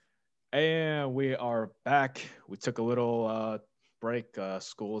And we are back. We took a little break.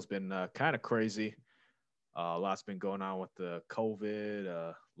 School's been kind of crazy. A lot's been going on with the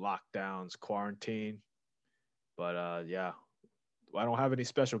COVID, lockdowns, quarantine. But yeah, I don't have any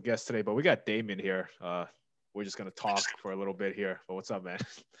special guests today, but we got Damien here. We're just going to talk for a little bit here. But what's up, man?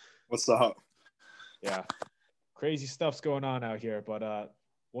 What's up? Yeah, crazy stuff's going on out here. But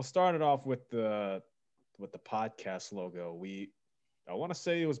we'll start it off with the podcast logo. I want to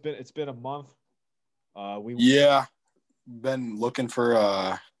say it's been a month. We Yeah, been looking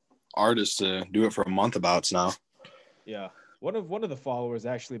for artists to do it for a month about now. Yeah. One of the followers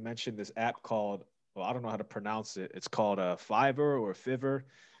actually mentioned this app called, well, I don't know how to pronounce it. It's called Fiverr or Fiverr.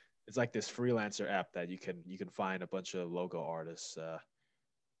 It's like this freelancer app that you can find a bunch of logo artists.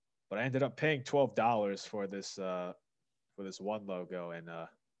 But I ended up paying $12 for this one logo, and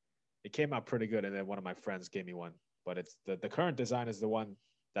it came out pretty good. And then one of my friends gave me one, but it's the current design is the one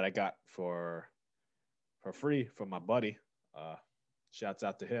that I got for free from my buddy. Uh, Shouts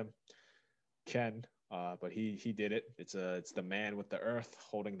out to him, Ken. But he did it. It's the man with the earth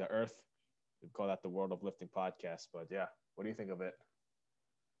holding the earth. We call that the World of Lifting podcast. But yeah, what do you think of it?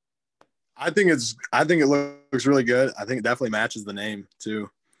 I think it looks really good. I think it definitely matches the name too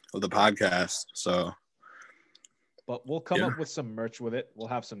of the podcast. So But we'll come yeah, up with some merch with it. We'll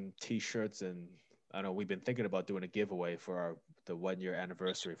have some T-shirts, and I know we've been thinking about doing a giveaway for the 1 year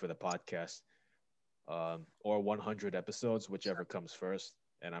anniversary for the podcast, or 100 episodes, whichever comes first.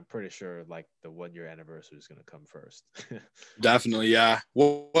 And I'm pretty sure like the 1 year anniversary is gonna come first. definitely. Yeah.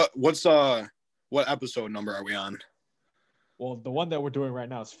 What episode number are we on? Well, the one that we're doing right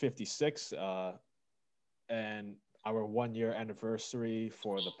now is 56, and our 1 year anniversary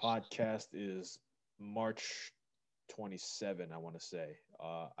for the podcast is March 27. I want to say.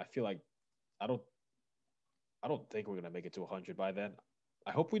 I feel like I don't I don't think we're gonna make it to 100 by then.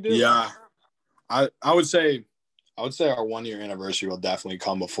 I hope we do. Yeah, I would say our 1 year anniversary will definitely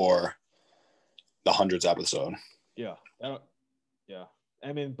come before the hundredth episode. Yeah, yeah.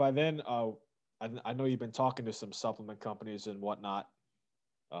 I mean, by then, I know you've been talking to some supplement companies and whatnot.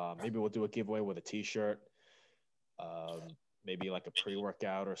 Maybe we'll do a giveaway with a T-shirt, maybe like a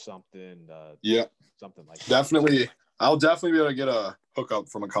pre-workout or something, Yeah, something like that. definitely. I'll definitely be able to get a hookup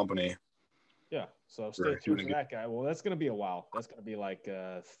from a company Yeah. So stay for tuned doing for it. that guy. Well, that's gonna be a while. That's gonna be like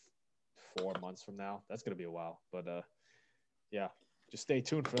 4 months from now. That's gonna be a while. But yeah, just stay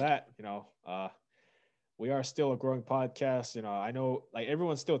tuned for that. We are still a growing podcast. I know like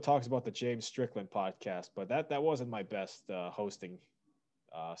everyone still talks about the James Strickland podcast, but that wasn't my best hosting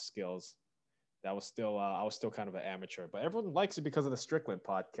skills. That was still I was still kind of an amateur, but everyone likes it because of the Strickland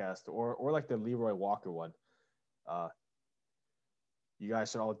podcast or like the Leroy Walker one. Uh, you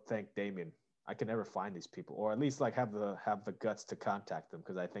guys should all thank Damien. I can never find these people, or at least like have the guts to contact them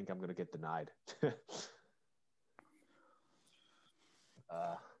because I think I'm gonna get denied.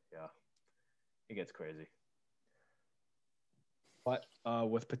 Yeah, it gets crazy. But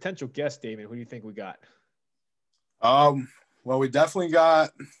with potential guests, Damien, who do you think we got? Um, well, we definitely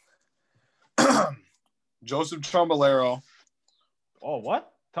got Joseph Trumbolero. Oh,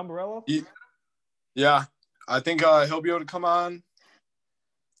 what? Tumbarello? He, yeah, I think he'll be able to come on.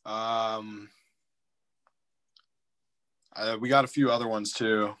 Um, we got a few other ones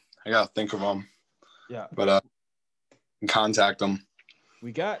too. I gotta think of them, Yeah, but contact them.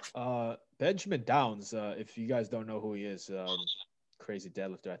 we got Benjamin Downs. If you guys don't know who he is, crazy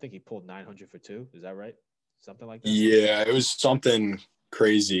deadlifter. I think he pulled 900 for two. Is that right? Something like that. Yeah, it was something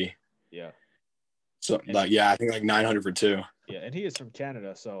crazy. Yeah, So and like, yeah, I think like 900 for two. yeah, and he is from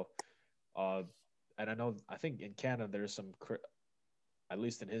Canada. So, uh, and I think in Canada there's at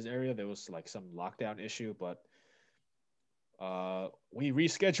least in his area there was like some lockdown issue, but we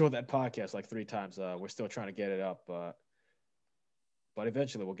rescheduled that podcast like three times. We're still trying to get it up, but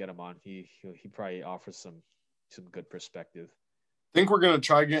eventually we'll get him on. He probably offers some good perspective. I think we're gonna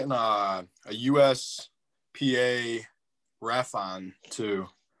try getting a USPA ref on to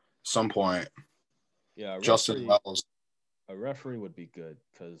some point. Yeah, Justin Wells. a referee would be good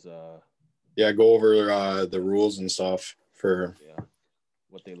because Yeah, go over the rules and stuff for. yeah,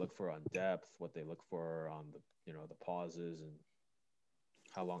 what they look for on depth, what they look for on the pauses and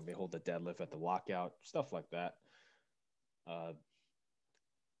how long they hold the deadlift at the lockout, stuff like that. Uh,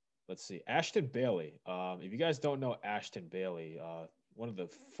 let's see, Ashton Bailey. If you guys don't know Ashton Bailey, one of the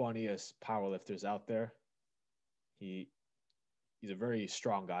funniest powerlifters out there. He he's a very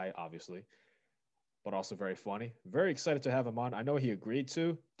strong guy, obviously, but also very funny. Very excited to have him on. I know he agreed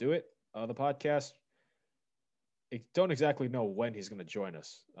to do it, the podcast. I don't exactly know when he's going to join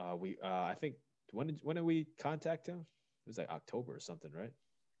us. I think when did we contact him? It was like October or something, right?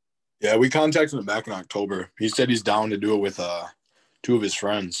 Yeah, we contacted him back in October. He said he's down to do it with two of his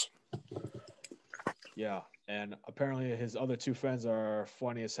friends. Yeah, and apparently his other two friends are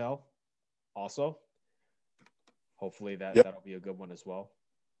funny as hell. Also, hopefully Yep. that'll be a good one as well.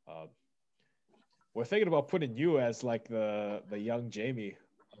 We're thinking about putting you as like the young Jamie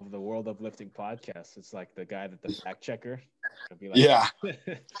of the World Uplifting podcast. It's like the guy that the fact checker. It'll be like Yeah.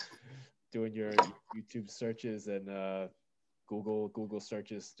 doing your YouTube searches and Google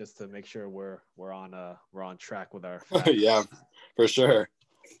searches just to make sure we're on track with our facts. Yeah, for sure.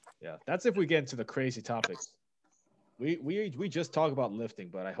 Yeah, that's if we get into the crazy topics. We just talk about lifting,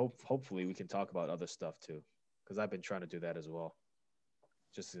 but hopefully we can talk about other stuff too, because I've been trying to do that as well,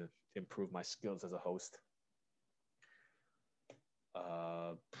 just to improve my skills as a host.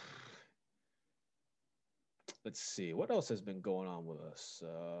 Let's see what else has been going on with us.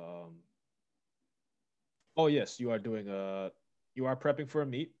 Oh yes, you are prepping for a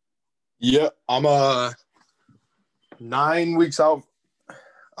meet. Yeah, I'm 9 weeks out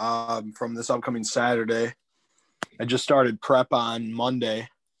from this upcoming Saturday. I just started prep on Monday.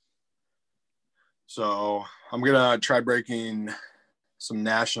 So I'm going to try breaking some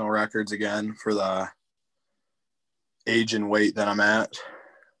national records again for the age and weight that I'm at.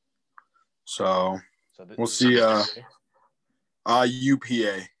 So we'll see. UPA.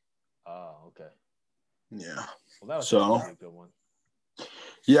 Oh, okay. Yeah. Well, that was a good one.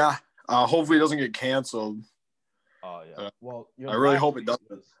 Yeah. Hopefully it doesn't get canceled. Oh yeah. Well, I really hope it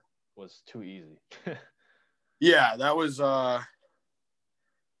doesn't. Was too easy. Yeah, that was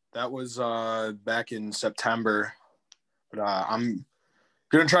back in September. But I'm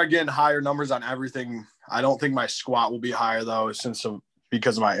gonna try getting higher numbers on everything. I don't think my squat will be higher though,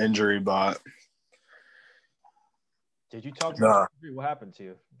 because of my injury. But did you talk about what happened to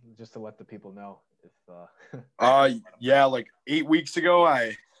you? Just to let the people know. Yeah, like 8 weeks ago,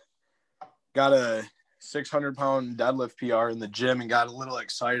 I got a 600-pound deadlift PR in the gym and got a little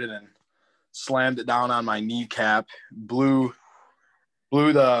excited and slammed it down on my kneecap, blew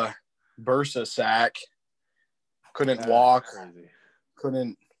the bursa sac, couldn't walk,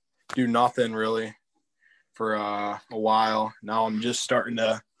 couldn't do nothing really for a while. Now I'm just starting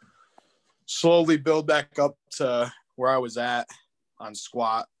to slowly build back up to where I was at on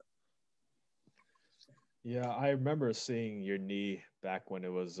squat. Yeah, I remember seeing your knee back when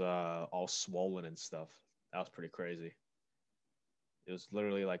it was all swollen and stuff. That was pretty crazy. It was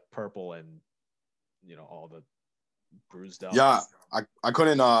literally like purple and all the bruised up. Yeah, I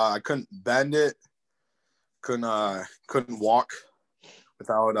couldn't bend it. Couldn't walk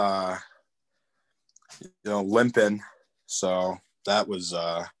without limping. So that was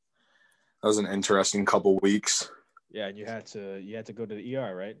an interesting couple weeks. Yeah, and you had to go to the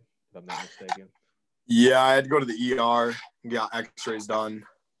ER, right? If I'm not mistaken. Yeah, I had to go to the ER and get x-rays done.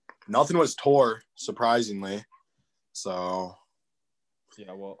 Nothing was tore, surprisingly. So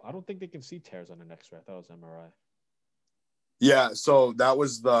yeah, well, I don't think they can see tears on an x-ray. I thought it was MRI. Yeah, so that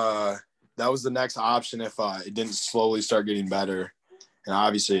was the next option if it didn't slowly start getting better. And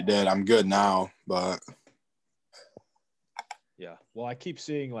obviously it did. I'm good now, but yeah. Well, I keep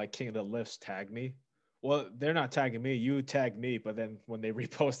seeing like King of the Lifts tag me. Well, they're not tagging me. You tag me, but then when they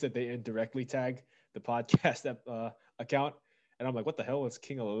repost it, they indirectly tag the podcast account, and I'm like, "What the hell is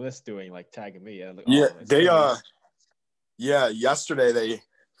King of the Lifts doing? Like tagging me?" And like, yesterday they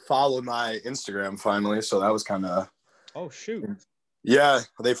followed my Instagram finally, so that was kind of. Oh shoot! Yeah,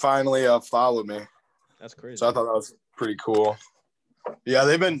 they finally followed me. That's crazy. So I thought that was pretty cool. Yeah,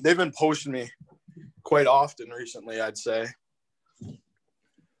 they've been posting me quite often recently, I'd say.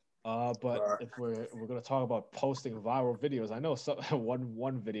 But if we're gonna talk about posting viral videos, I know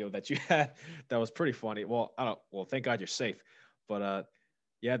one video that you had that was pretty funny. Well, thank God you're safe. But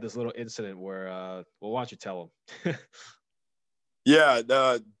you had this little incident where why don't you tell them? Yeah,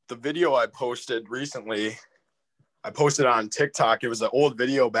 the video I posted recently, I posted on TikTok. It was an old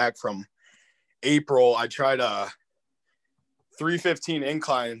video back from April. I tried a 315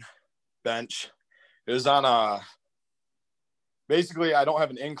 incline bench. It was on basically, I don't have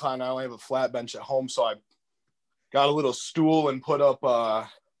an incline. I only have a flat bench at home. So I got a little stool and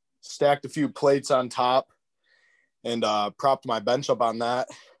stacked a few plates on top and propped my bench up on that.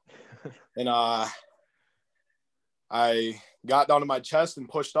 And I got down to my chest and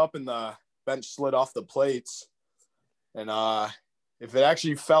pushed up and the bench slid off the plates. And if it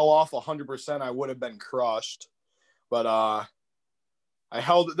actually fell off 100%, I would have been crushed. But I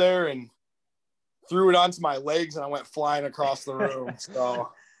held it there and threw it onto my legs, and I went flying across the room. So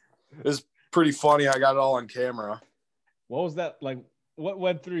it was pretty funny. I got it all on camera. What was that like? What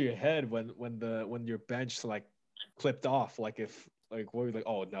went through your head when your bench like clipped off? Like if Like, what were you like?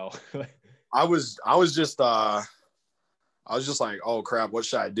 Oh no. I was just like, oh crap, what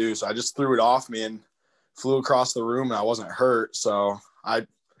should I do? So I just threw it off me and flew across the room, and I wasn't hurt. So I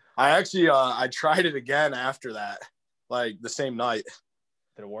actually I tried it again after that, like the same night.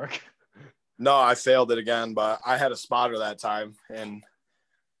 Did it work? No, I failed it again, but I had a spotter that time, and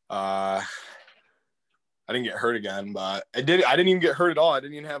I didn't get hurt again. But I didn't even get hurt at all. I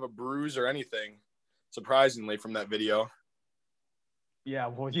didn't even have a bruise or anything, surprisingly, from that video. Yeah,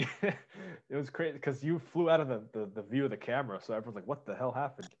 well, it was crazy because you flew out of the view of the camera, so everyone's like, "What the hell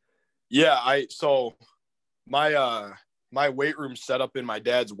happened?" Yeah, so my weight room set up in my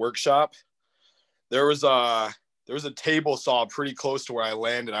dad's workshop. There was a table saw pretty close to where I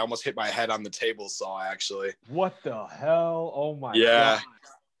landed. I almost hit my head on the table saw, actually. What the hell? Oh my Yeah. God.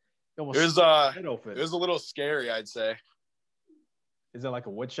 It was it was a little scary, I'd say. Is it like a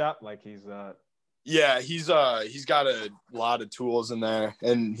wood shop? Like he's Yeah, he's got a lot of tools in there,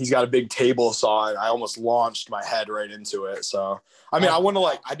 and he's got a big table saw, and I almost launched my head right into it. So I mean,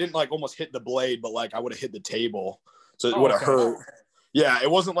 I didn't like almost hit the blade, but like I would have hit the table, so it would have hurt. Yeah, it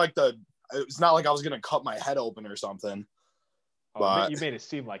wasn't like it's not like I was gonna cut my head open or something. But you made it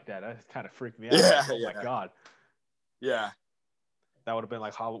seem like that. That kind of freaked me out. Yeah, like, oh my God. Yeah. That would have been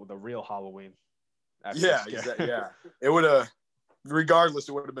like the real Halloween. Yeah, yeah. It would have, regardless,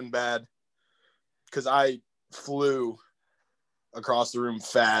 it would have been bad because I flew across the room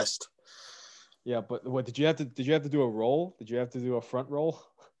fast. Yeah, but what did you have to do a roll? Did you have to do a front roll?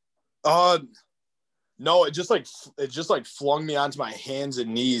 No, it just like flung me onto my hands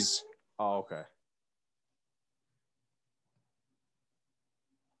and knees. Oh, okay.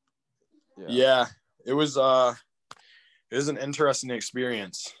 Yeah, it was an interesting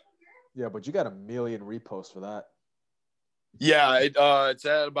experience. Yeah, but you got 1 million reposts for that. Yeah, it's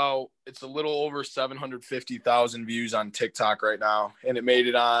a little over 750,000 views on TikTok right now, and it made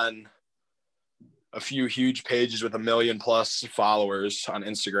it on a few huge pages with 1 million plus followers on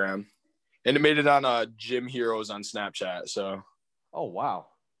Instagram, and it made it on Gym Heroes on Snapchat. So, oh wow,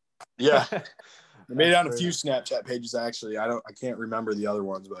 yeah, it made it on a few Snapchat pages actually. I can't remember the other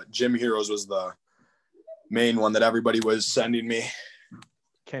ones, but Gym Heroes was the main one that everybody was sending me.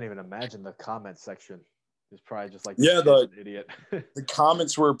 Can't even imagine the comment section. It's probably just like, the idiot. The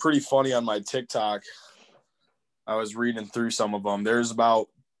comments were pretty funny on my TikTok. I was reading through some of them. There's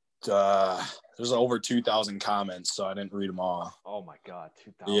over 2,000 comments, so I didn't read them all. Oh my God,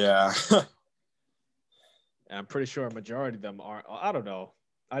 2,000. Yeah. And I'm pretty sure a majority of them aren't. I don't know.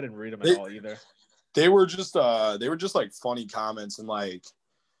 I didn't read them at all either. They were just like funny comments and like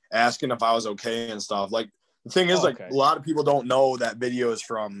asking if I was okay and stuff. Like the thing is, a lot of people don't know that video is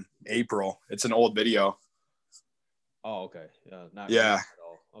from April. It's an old video. Oh, okay. Not recent at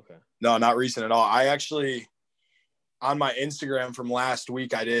all. Okay. No, not recent at all. I actually, on my Instagram from last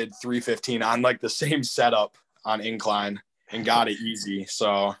week, I did 315 on like the same setup on incline and got it easy.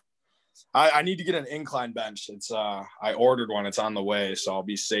 So I need to get an incline bench. It's I ordered one. It's on the way, so I'll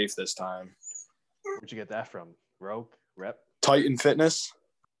be safe this time. Where'd you get that from? Rogue? Rep? Titan Fitness.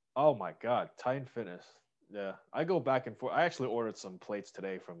 Oh my God, Titan Fitness. Yeah, I go back and forth. I actually ordered some plates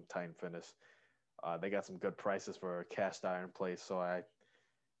today from Titan Fitness. They got some good prices for cast iron plates,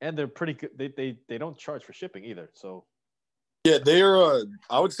 and they're pretty good. They don't charge for shipping either. So yeah, they're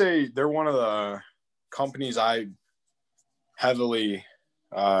I would say they're one of the companies I heavily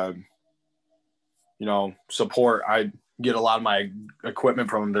support. I get a lot of my equipment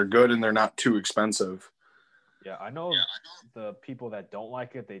from them. They're good and they're not too expensive. Yeah, I know the people that don't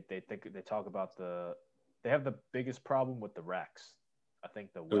like it. They talk about they have the biggest problem with the racks. I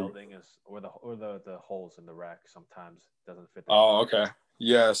think the welding is or the holes in the rack sometimes doesn't fit. Oh, okay.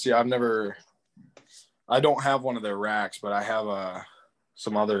 Yeah. See, I don't have one of their racks, but I have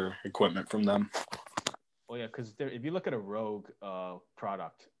some other equipment from them. Well, yeah, because if you look at a Rogue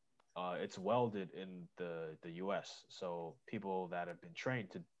product, it's welded in the U.S. So people that have been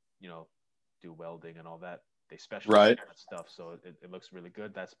trained to do welding and all that, they specialize in that stuff. So it looks really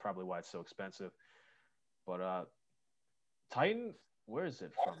good. That's probably why it's so expensive. But Titan, where is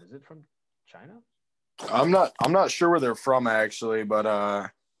it from? Is it from China? I'm not sure where they're from actually, but I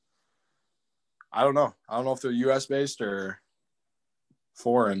don't know. I don't know if they're U.S. based or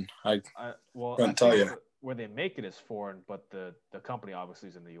foreign. I couldn't tell you. Where they make it is foreign, but the company obviously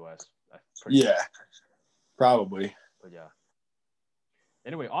is in the U.S. Yeah, probably. But yeah.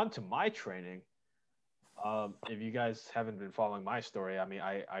 Anyway, on to my training. If you guys haven't been following my story, I mean,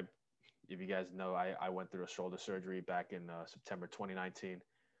 if you guys know, I went through a shoulder surgery back in September 2019.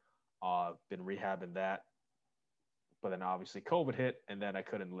 Been rehabbing that, but then obviously COVID hit, and then I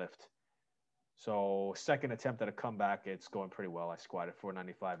couldn't lift. So second attempt at a comeback, it's going pretty well. I squatted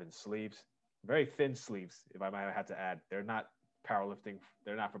 495 in sleeves, very thin sleeves. If I might have to add, they're not powerlifting.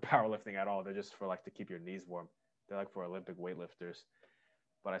 They're not for powerlifting at all. They're just for like to keep your knees warm. They're like for Olympic weightlifters.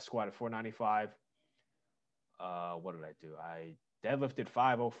 But I squatted 495. What did I do? I deadlifted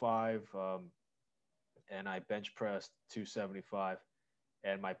 505, and I bench pressed 275.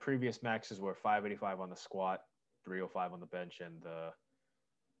 And my previous maxes were 585 on the squat, 305 on the bench, and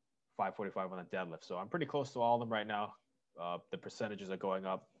 545 on the deadlift. So I'm pretty close to all of them right now. The percentages are going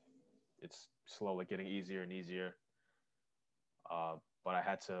up. It's slowly getting easier and easier. But I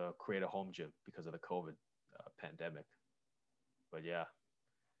had to create a home gym because of the COVID pandemic. But yeah.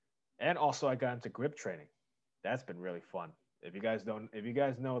 And also I got into grip training. That's been really fun. If you guys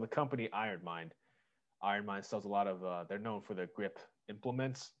know the company Iron Mind sells a lot of, they're known for their grip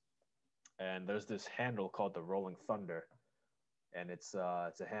implements. And there's this handle called the Rolling Thunder. And it's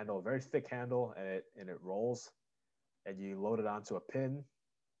a handle, a very thick handle, and it rolls, and you load it onto a pin,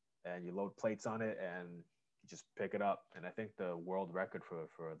 and you load plates on it, and you just pick it up. And I think the world record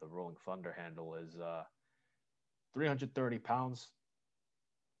for the Rolling Thunder handle is 330 pounds.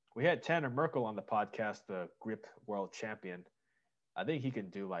 We had Tanner Merkel on the podcast, the grip world champion. I think he can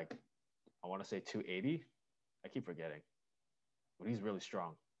do like, I want to say 280. I keep forgetting, but he's really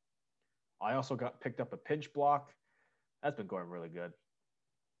strong. I also picked up a pinch block. That's been going really good.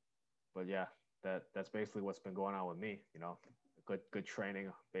 But yeah, that's basically what's been going on with me. You know, good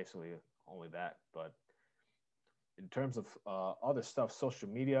training, basically only that. But in terms of other stuff, social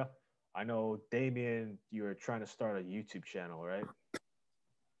media, I know Damien, you're trying to start a YouTube channel, right?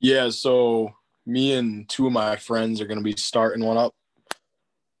 Yeah, so me and two of my friends are going to be starting one up.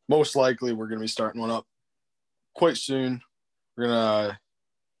 Most likely, we're going to be starting one up quite soon. We're going to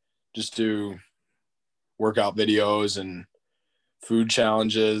just do workout videos and food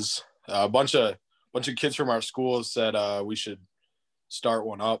challenges. A bunch of kids from our school said we should start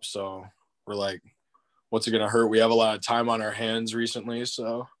one up. So we're like, what's it going to hurt? We have a lot of time on our hands recently.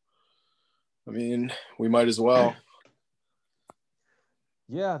 So, I mean, we might as well.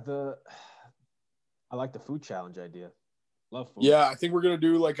 Yeah, I like the food challenge idea. Love food. Yeah, I think we're going to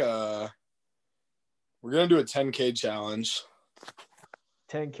do we're going to do a 10K challenge.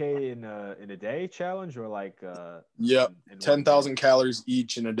 10K in a day challenge, or like yep, 10,000 calories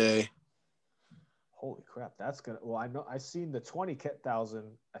each in a day. Holy crap, that's gonna. Well, I know I seen the 20,000.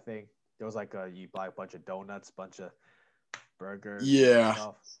 I think there was like you buy a bunch of donuts, bunch of burgers. Yeah,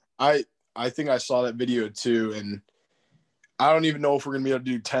 stuff. I think I saw that video too, and I don't even know if we're gonna be able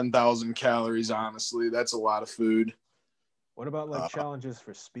to do 10,000 calories. Honestly, that's a lot of food. What about like challenges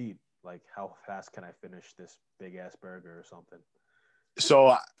for speed? Like how fast can I finish this big ass burger or something?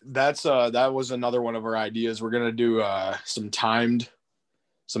 So that was another one of our ideas. We're gonna do some timed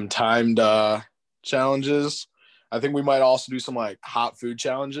challenges. I think we might also do some like hot food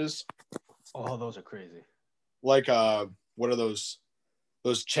challenges. Oh, those are crazy. Like what are those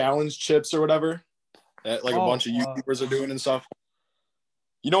challenge chips or whatever that like a bunch of YouTubers are doing and stuff?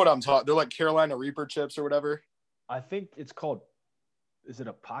 You know what I'm talking? They're like Carolina Reaper chips or whatever. I think it's called. Is it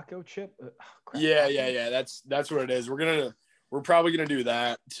a Paco chip? Yeah. That's what it is. We're probably gonna do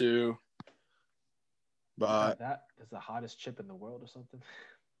that too. But that is the hottest chip in the world or something.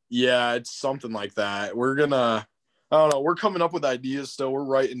 Yeah, it's something like that. We're gonna, I don't know. We're coming up with ideas still. We're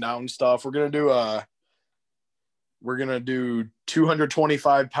writing down stuff. We're gonna do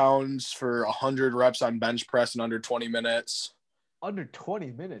 225 pounds for 100 reps on bench press in under 20 minutes. Under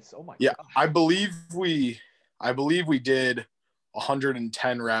 20 minutes? Oh my yeah, gosh. I believe we did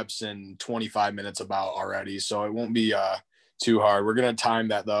 110 reps in 25 minutes about already, so it won't be too hard. We're gonna time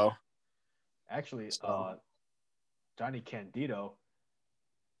that though. Actually, Johnny Candido,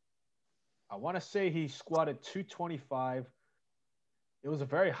 I want to say he squatted 225. It was a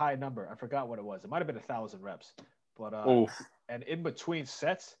very high number. I forgot what it was. It might have been 1,000 reps. But and in between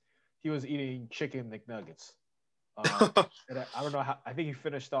sets, he was eating chicken McNuggets. And I don't know how. I think he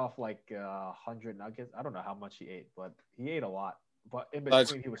finished off like 100 nuggets. I don't know how much he ate, but he ate a lot. But in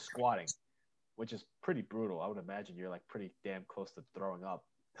between, he was squatting, which is pretty brutal. I would imagine you're like pretty damn close to throwing up.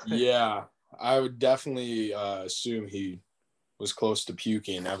 Yeah, I would definitely assume he was close to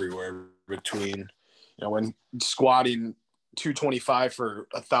puking everywhere between, when squatting 225 for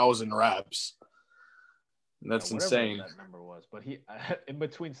 1,000 reps. That's insane. That number was, but he in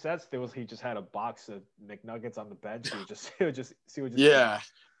between sets he just had a box of McNuggets on the bench. He would just yeah,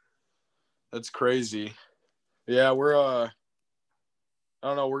 that's crazy. Yeah, we're I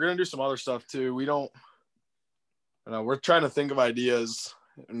don't know. We're gonna do some other stuff too. We're trying to think of ideas,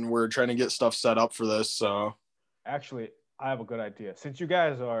 and we're trying to get stuff set up for this. So actually, I have a good idea. Since you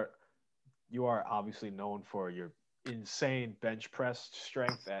guys are you are obviously known for your insane bench press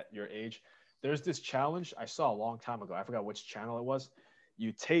strength at your age. There's this challenge I saw a long time ago. I forgot which channel it was.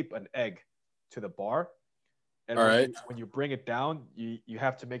 You tape an egg to the bar, and All right. when you bring it down, you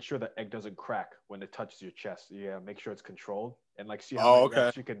have to make sure the egg doesn't crack when it touches your chest. Yeah, make sure it's controlled and like see how Oh, many okay.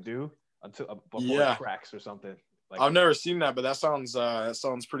 reps you can do until before Yeah. it cracks or something. Like I've never seen that, but that sounds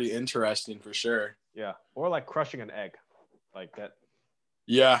pretty interesting for sure. yeah, or like crushing an egg, like that.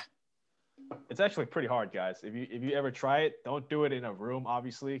 Yeah. It's actually pretty hard, guys. If you ever try it, don't do it in a room,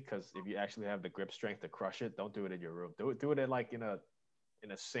 obviously, because if you actually have the grip strength to crush it, don't do it in your room. Do it in like in a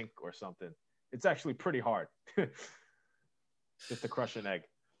sink or something. It's actually pretty hard, just to crush an egg.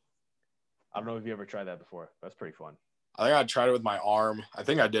 I don't know if you ever tried that before. That's pretty fun. I think I tried it with my arm. I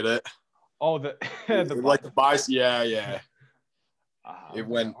think I did it. Oh, the Like the biceps. Yeah, yeah. It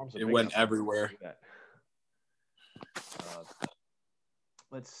went everywhere.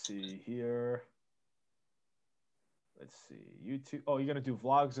 Let's see here. Let's see YouTube. Oh, you're gonna do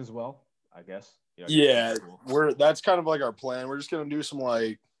vlogs as well, I guess. Yeah, that's kind of like our plan. We're just gonna do some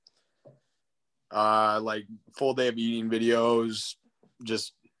like full day of eating videos,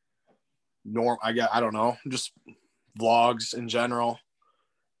 just I don't know, just vlogs in general.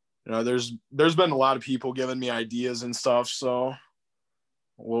 You know, there's been a lot of people giving me ideas and stuff, so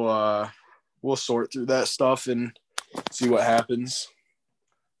we'll sort through that stuff and see what happens.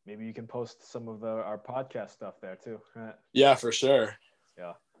 Maybe you can post some of our podcast stuff there too. Yeah, for sure.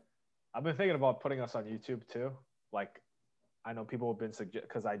 Yeah, I've been thinking about putting us on YouTube too. Like, I know people have been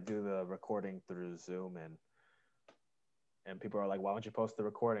because I do the recording through Zoom, and people are like, "Why don't you post the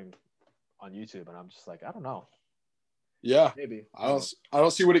recording on YouTube?" And I'm just like, I don't know. Yeah, maybe. I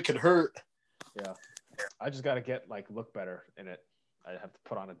don't see what it could hurt. Yeah, I just got to look better in it. I have to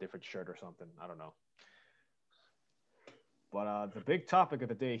put on a different shirt or something. I don't know. But the big topic of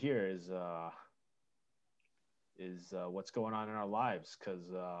the day here is what's going on in our lives,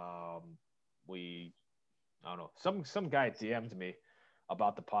 because I don't know, some guy DM'd me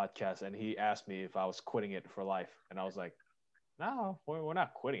about the podcast, and he asked me if I was quitting it for life, and I was like, no, we're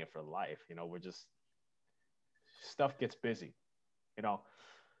not quitting it for life. We're just, stuff gets busy.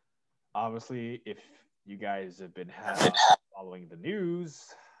 Obviously, if you guys have been following the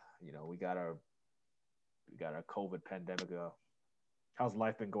news, we got our COVID pandemic. How's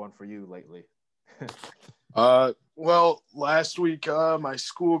life been going for you lately? Well, last week my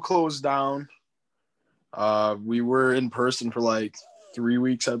school closed down. We were in person for like 3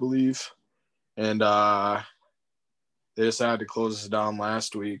 weeks, I believe, and they decided to close us down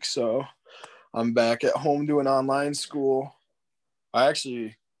last week. So I'm back at home doing online school.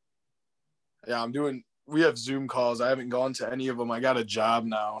 We have Zoom calls. I haven't gone to any of them. I got a job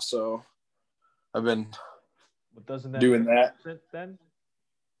now, so I've been doing that. Then?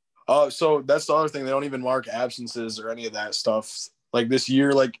 So that's the other thing. They don't even mark absences or any of that stuff. Like this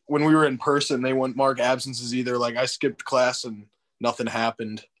year, like when we were in person, they wouldn't mark absences either. Like I skipped class and nothing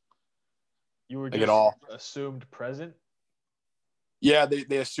happened. You were just assumed present? Yeah,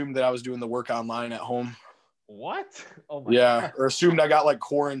 they assumed that I was doing the work online at home. What? Oh my God. Or assumed I got like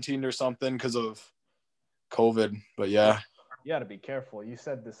quarantined or something because of COVID. But yeah. You got to be careful. You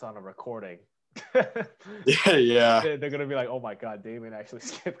said this on a recording. Yeah. They're gonna be like, "Oh my God, Damien actually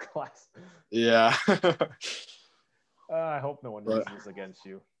skipped class." Yeah. I hope no one uses this against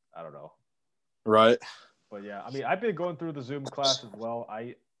you. I don't know. Right. But yeah, I mean, I've been going through the Zoom class as well.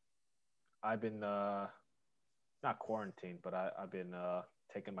 I've been not quarantined, but I've been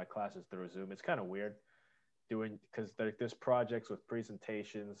taking my classes through Zoom. It's kind of weird because there's projects with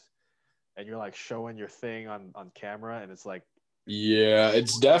presentations, and you're like showing your thing on camera, and it's like, yeah,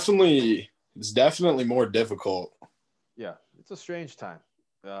 it's definitely more difficult. Yeah, it's a strange time.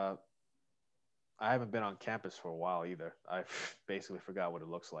 I haven't been on campus for a while either. I basically forgot what it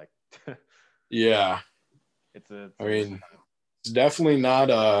looks like. Yeah. It's definitely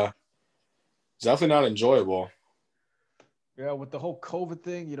not enjoyable. Yeah, with the whole COVID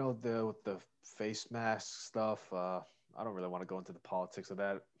thing, with the face mask stuff, I don't really want to go into the politics of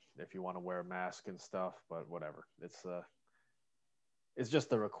that, if you want to wear a mask and stuff, but whatever. It's just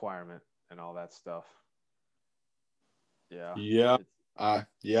the requirement and all that stuff. Yeah. Yeah.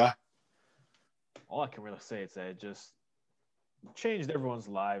 Yeah. All I can really say is that it just changed everyone's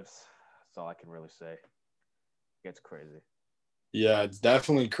lives. That's all I can really say. It gets crazy. Yeah, it's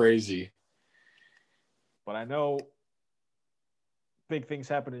definitely crazy. But I know big things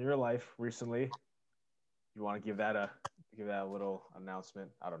happened in your life recently. You want to give that a little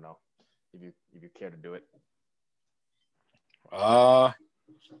announcement? I don't know if you care to do it. Or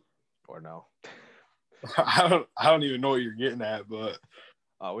no. I don't even know what you're getting at, but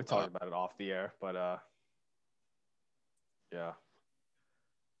We talked about it off the air, but yeah.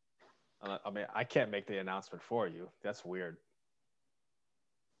 I mean, I can't make the announcement for you. That's weird.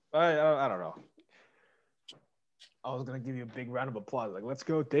 I don't know. I was gonna give you a big round of applause, like let's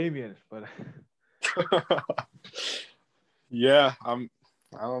go, Damien. But yeah, I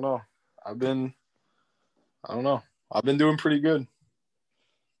don't know. I don't know. I've been doing pretty good.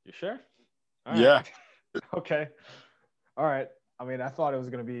 You sure? All yeah. Right. Okay. All right. I mean, I thought it was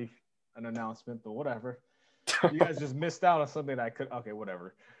gonna be an announcement, but whatever. You guys just missed out on something that I could. Okay,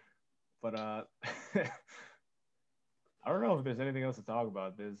 whatever. But I don't know if there's anything else to talk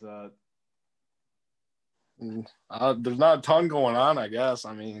about. There's there's not a ton going on, I guess.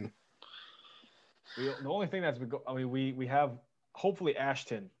 I mean, the only thing that's been I mean, we have hopefully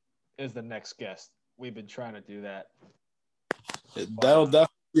Ashton is the next guest. We've been trying to do that. That'll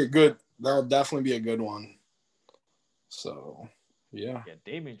definitely be a good. That'll definitely be a good one. So, yeah. Yeah,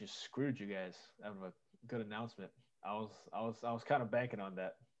 Damien just screwed you guys out of a good announcement. I was kind of banking on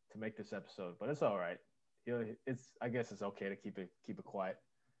that to make this episode, but it's all right. You know, I guess it's okay to keep it quiet.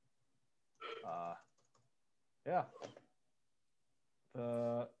 Yeah.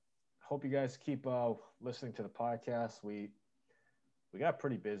 Hope you guys keep listening to the podcast. We got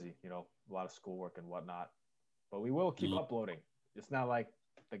pretty busy, you know, a lot of schoolwork and whatnot, but we will keep uploading. It's not like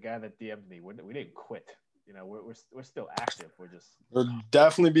the guy that DM'd me. We didn't quit. You know, we're still active. There'll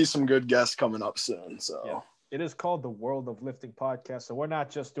definitely be some good guests coming up soon. So yeah. It is called the World of Lifting podcast. So we're not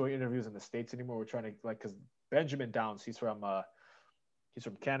just doing interviews in the States anymore. We're trying to because Benjamin Downs, he's from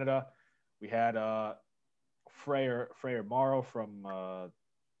Canada. We had Freyer Morrow from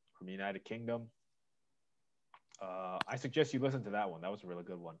the United Kingdom. I suggest you listen to that one. That was a really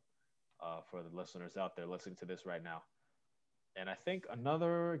good one for the listeners out there listening to this right now. And I think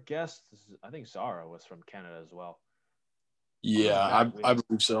another guest, I think Zara was from Canada as well. Yeah, I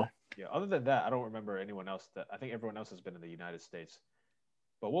believe so. Yeah, other than that, I don't remember anyone else. I think everyone else has been in the United States.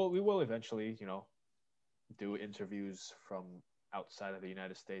 But we will eventually, you know, do interviews from outside of the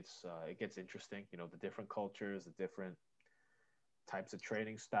United States. It gets interesting, you know, the different cultures, the different types of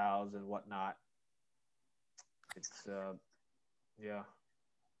training styles and whatnot. It's yeah.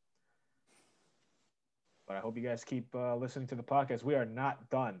 But I hope you guys keep listening to the podcast. We are not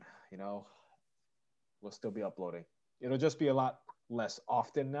done, you know. We'll still be uploading. It'll just be a lot less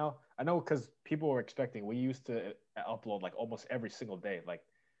often now. I know because people were expecting. We used to upload like almost every single day, like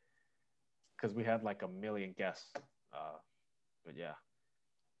because we had like a million guests. But yeah,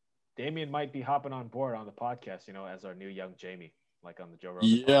 Damien might be hopping on board on the podcast, you know, as our new young Jamie, like on the Joe Rogan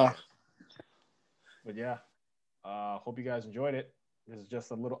podcast. But yeah, hope you guys enjoyed it. This is just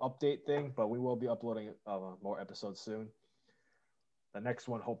a little update thing, but we will be uploading more episodes soon. The next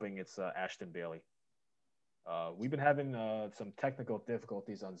one, hoping it's Ashton Bailey. We've been having some technical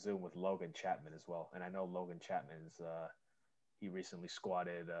difficulties on Zoom with Logan Chapman as well. And I know Logan Chapman's, he recently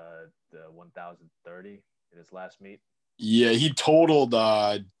squatted the 1,030 in his last meet. Yeah, he totaled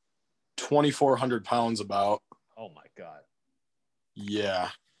 2,400 pounds about. Oh, my God.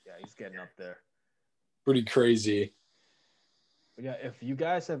 Yeah. Yeah, he's getting up there. Pretty crazy. But yeah, if you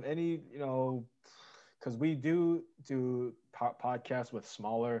guys have any, you know, because we do podcasts with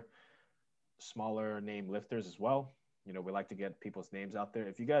smaller name lifters as well. You know, we like to get people's names out there.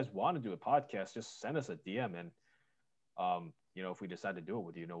 If you guys want to do a podcast, just send us a DM, and you know, if we decide to do it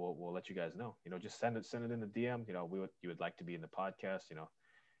with you, you know, we'll let you guys know. You know, just send it in the DM. You know, you would like to be in the podcast. You know,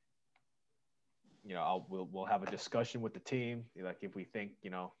 we'll have a discussion with the team. Like if we think,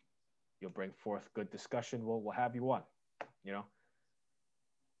 you know, you'll bring forth good discussion, we'll have you on. You know,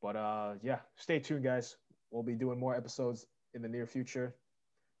 but yeah, stay tuned, guys. We'll be doing more episodes in the near future.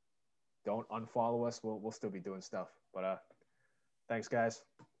 Don't unfollow us. We'll still be doing stuff. But thanks, guys.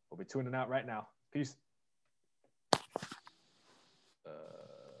 We'll be tuning out right now. Peace.